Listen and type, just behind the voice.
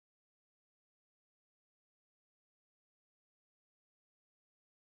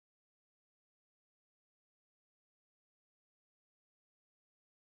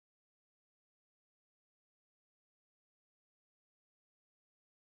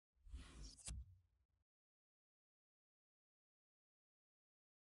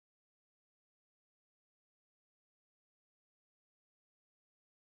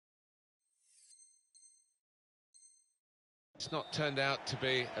It's not turned out to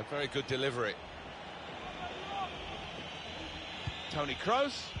be a very good delivery. Toni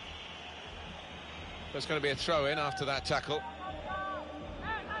Kroos. There's going to be a throw-in after that tackle.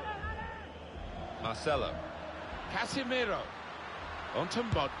 Marcelo. Casemiro. Onto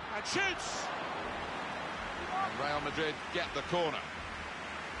Mod. And shoots! And Real Madrid get the corner.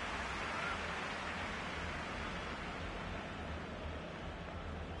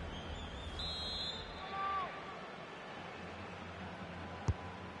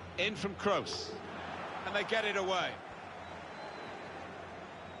 In from Kroos. And they get it away.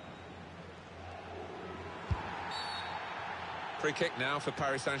 Free kick now for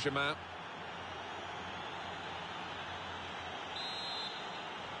Paris Saint-Germain.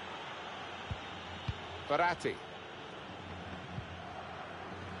 Verratti.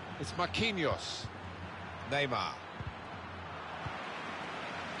 It's Marquinhos. Neymar.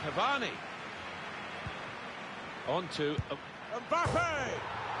 Cavani. On to Mbappe!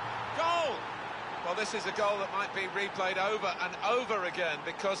 Goal! Well, this is a goal that might be replayed over and over again,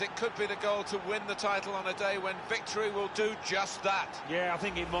 because it could be the goal to win the title on a day when victory will do just that. Yeah, I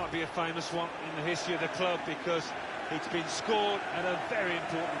think it might be a famous one in the history of the club, because it's been scored at a very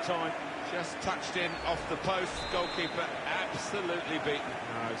important time. Just touched in off the post, goalkeeper absolutely beaten.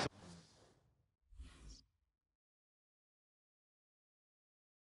 No,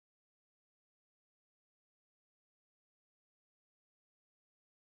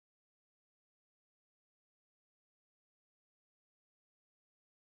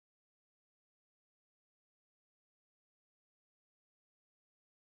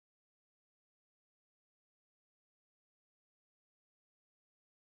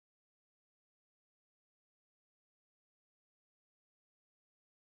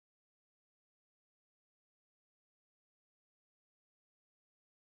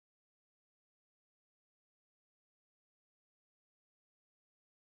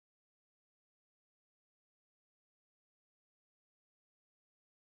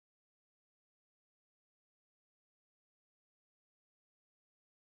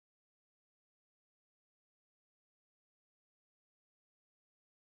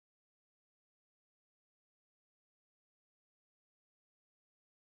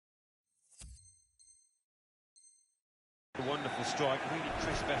 a wonderful strike, really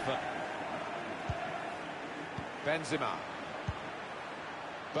crisp effort. Benzema.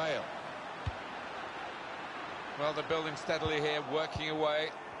 Bale. Well, they're building steadily here, working away.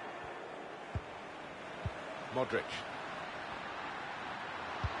 Modric.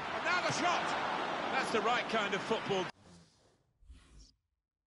 And now the shot! That's the right kind of football.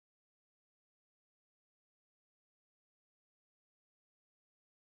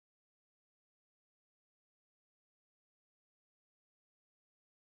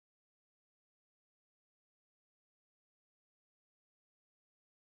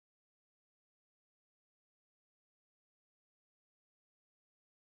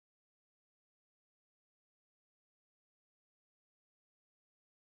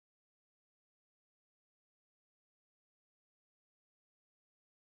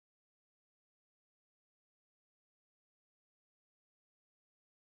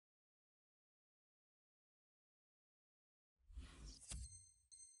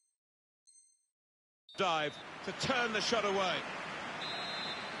 Dive to turn the shot away.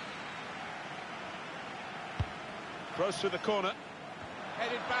 Kroos through the corner.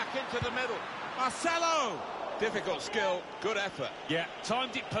 Headed back into the middle. Marcelo! Difficult skill, good effort. Yeah,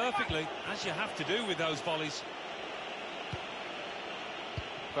 timed it perfectly, as you have to do with those volleys.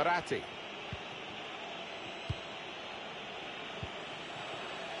 Verratti.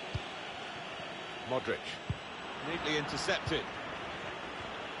 Modric. Neatly intercepted.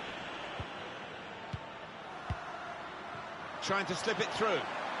 Trying to slip it through.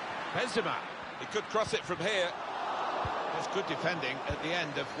 Benzema. He could cross it from here. There's good defending at the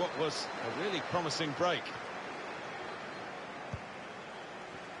end of what was a really promising break.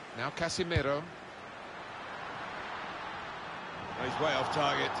 Now Casemiro. He's way off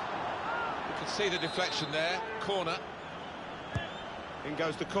target. You can see the deflection there. Corner. In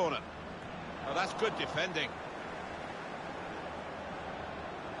goes the corner. Oh, that's good defending.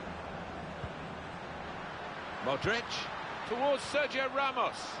 Modric. Towards Sergio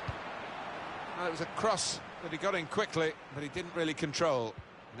Ramos. Well, it was a cross that he got in quickly, but he didn't really control.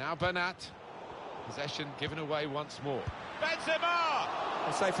 Now Bernat. Possession given away once more. Benzema!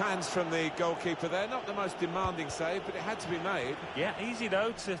 Well, safe hands from the goalkeeper there. Not the most demanding save, but it had to be made. Yeah, easy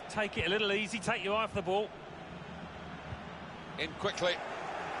though, to take it a little easy, take your eye off the ball. In quickly.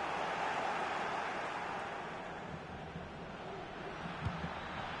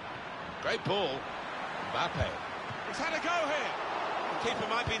 Great ball. Mbappe. He's had a go here. The keeper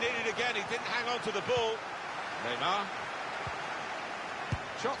might be needed again. He didn't hang on to the ball. Neymar.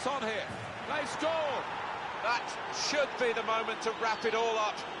 Shots on here. They scored. That should be the moment to wrap it all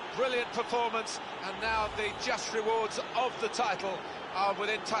up. Brilliant performance, and now the just rewards of the title are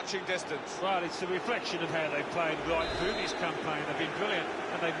within touching distance. Well, it's a reflection of how they've played right through this campaign. They've been brilliant,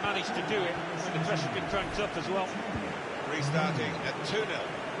 and they've managed to do it when the pressure's been cranked up as well. Restarting at 2-0.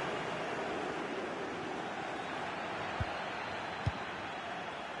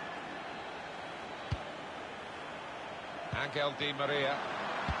 Angel Di Maria.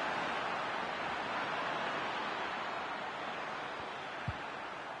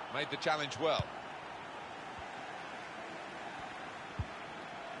 Made the challenge well.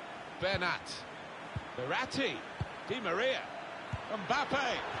 Bernat. Verratti. Di Maria.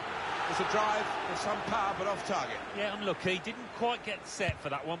 Mbappe. There's a drive with some power but off target. Yeah, unlucky. Didn't quite get set for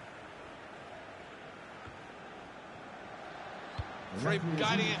that one. Free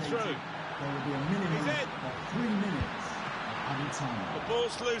guiding it through. There will be a minimum He's in. of 3 minutes of added time. The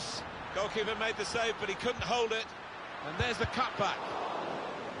ball's loose. Goalkeeper made the save, but he couldn't hold it. And there's the cutback.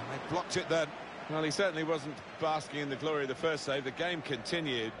 And they blocked it then. Well, he certainly wasn't basking in the glory of the first save. The game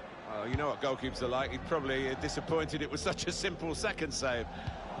continued. You know what goalkeepers are like. He's probably disappointed it was such a simple second save.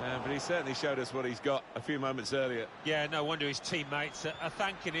 But he certainly showed us what he's got a few moments earlier. Yeah, no wonder his teammates are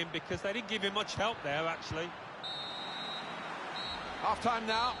thanking him, because they didn't give him much help there, actually. Half-time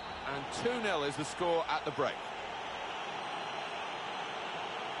now, and 2-0 is the score at the break.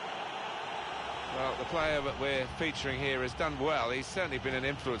 Well, the player that we're featuring here has done well. He's certainly been an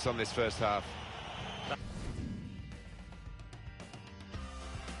influence on this first half.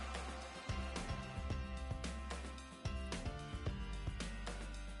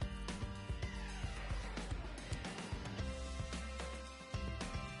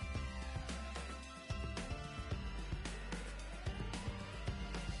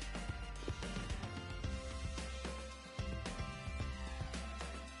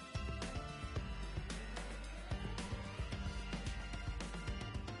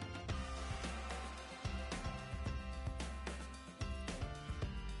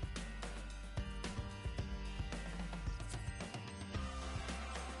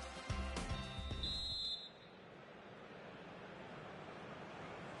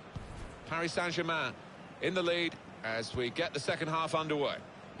 Paris Saint-Germain in the lead as we get the second half underway.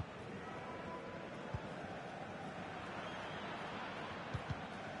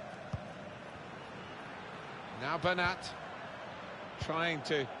 Now Bernat trying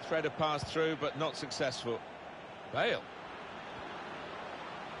to thread a pass through, but not successful. Bale.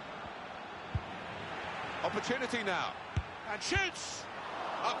 Opportunity now. And shoots!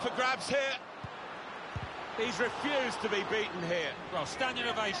 Up for grabs here. He's refused to be beaten here. Well, standing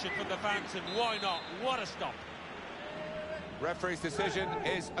ovation from the fans, and why not? What a stop. Referee's decision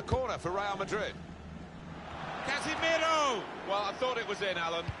is a corner for Real Madrid. Casemiro! Well, I thought it was in,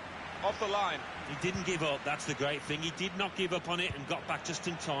 Alan. Off the line. He didn't give up, that's the great thing. He did not give up on it and got back just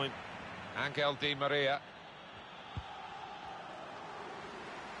in time. Angel Di Maria.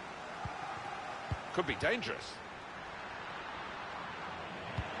 Could be dangerous.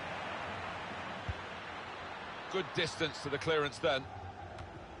 Good distance to the clearance then.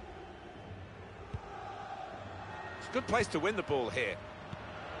 It's a good place to win the ball here.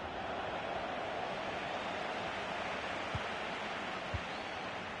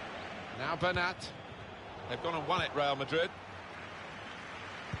 Now Bernat. They've gone and won it, Real Madrid.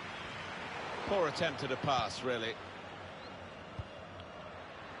 Poor attempt at a pass, really.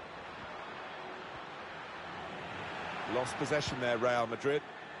 Lost possession there, Real Madrid.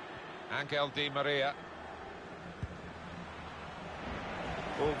 Angel Di Maria.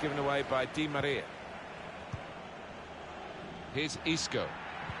 Ball given away by Di Maria. Here's Isco.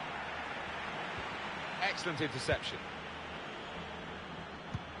 Excellent interception.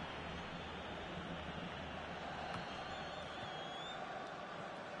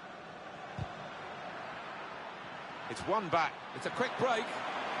 It's one back. It's a quick break.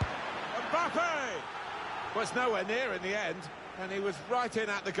 Mbappe! Was nowhere near in the end, and he was right in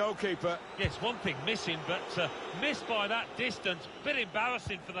at the goalkeeper. Yes, one thing missing, but missed by that distance. Bit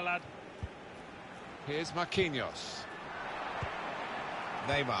embarrassing for the lad. Here's Marquinhos.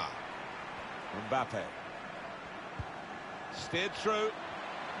 Neymar. Mbappe. Steered through.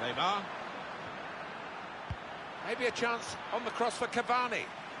 Neymar. Maybe a chance on the cross for Cavani.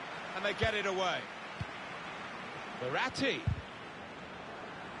 And they get it away. Verratti.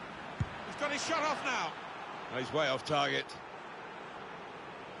 He's got his shot off now. Oh, he's way off target.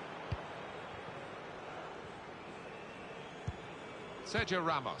 Sergio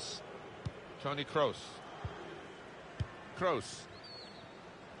Ramos. Toni Kroos. Kroos.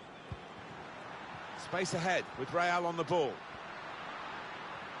 Space ahead with Real on the ball.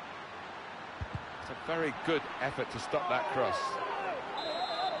 It's a very good effort to stop that cross.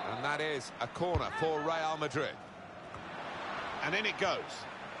 And that is a corner for Real Madrid. And in it goes.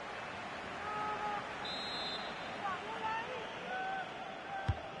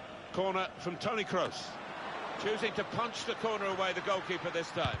 Corner from Toni Kroos. Choosing to punch the corner away, the goalkeeper this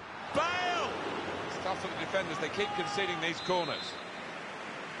time. Bale! It's tough for the defenders, they keep conceding these corners.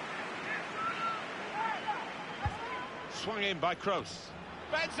 Swung in by Kroos.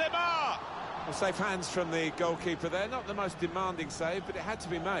 Benzema! Well, safe hands from the goalkeeper there. Not the most demanding save, but it had to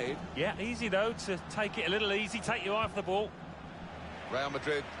be made. Yeah, easy though, to take it a little easy, take your eye off the ball. Real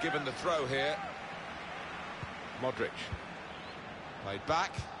Madrid given the throw here. Modric. Played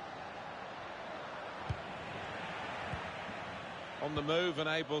back. On the move and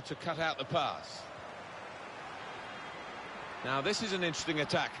able to cut out the pass. Now this is an interesting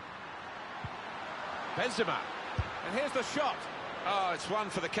attack. Benzema. And here's the shot. Oh, it's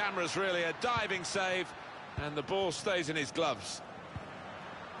one for the cameras, really. A diving save. And the ball stays in his gloves.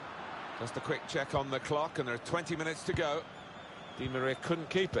 Just a quick check on the clock, and there are 20 minutes to go. Di Maria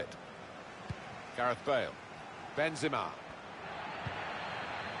couldn't keep it. Gareth Bale. Benzema.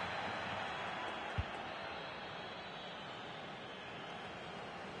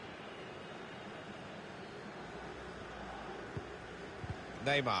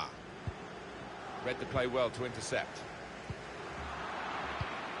 Neymar. Read the play well to intercept.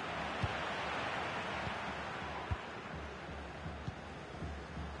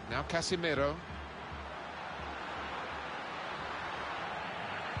 Now Casemiro.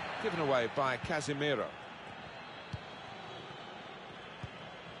 Given away by Casemiro.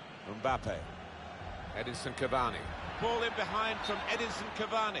 Mbappe. Edinson Cavani. Ball in behind from Edinson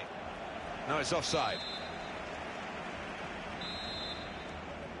Cavani. No, it's offside.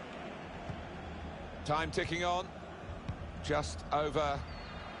 Time ticking on. Just over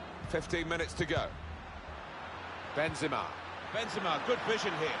 15 minutes to go. Benzema. Benzema, good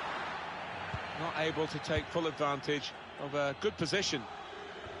vision here. Not able to take full advantage of a good position.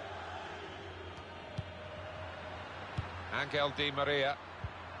 Angel Di Maria.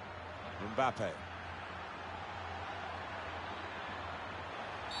 Mbappe.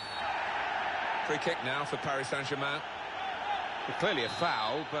 Free kick now for Paris Saint-Germain. Clearly a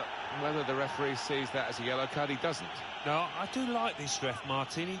foul, but whether the referee sees that as a yellow card, he doesn't. No, I do like this ref,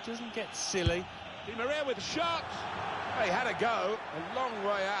 Martin. He doesn't get silly. Di Maria with a shot. He had a go, a long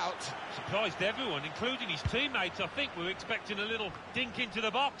way out. Surprised everyone, including his teammates. I think we were expecting a little dink into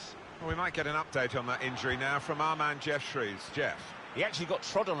the box. Well, we might get an update on that injury now from our man Jeff Shreves. Jeff. He actually got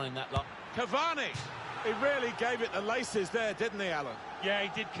trodden on in that lot. Cavani. He really gave it the laces there, didn't he, Alan? Yeah, he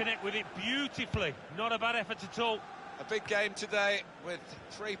did connect with it beautifully. Not a bad effort at all. A big game today with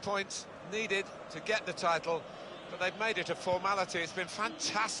 3 points needed to get the title, but they've made it a formality. It's been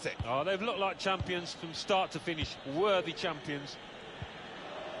fantastic. Oh, they've looked like champions from start to finish. Worthy champions.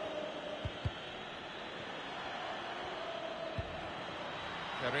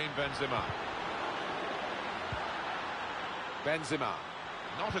 Karim Benzema. Benzema.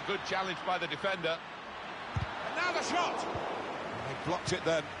 Not a good challenge by the defender. And now the shot! They blocked it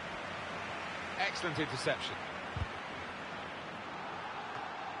then. Excellent interception.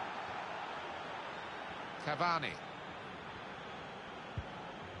 Cavani.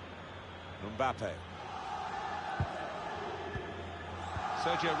 Mbappe.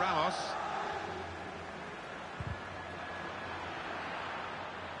 Sergio Ramos.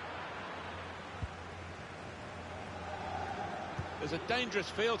 There's a dangerous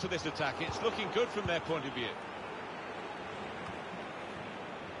feel to this attack. It's looking good from their point of view.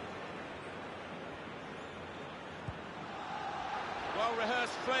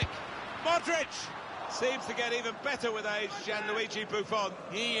 Well-rehearsed flick. Modric! Seems to get even better with age, Gianluigi Buffon.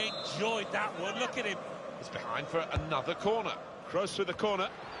 He enjoyed that one. Look at him. He's behind for another corner. Kroos with the corner.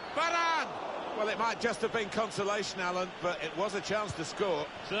 Varane! Well, it might just have been consolation, Alan, but it was a chance to score.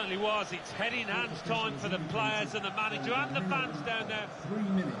 Certainly was. It's head in hands time for the players and the manager and the fans down there. 3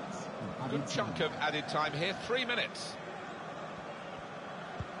 minutes. Good chunk of added time here. 3 minutes.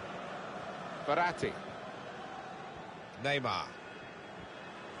 Verratti. Neymar.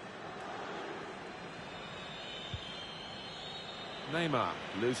 Neymar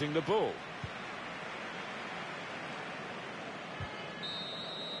losing the ball.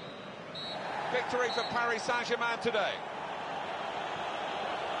 Victory for Paris Saint-Germain today.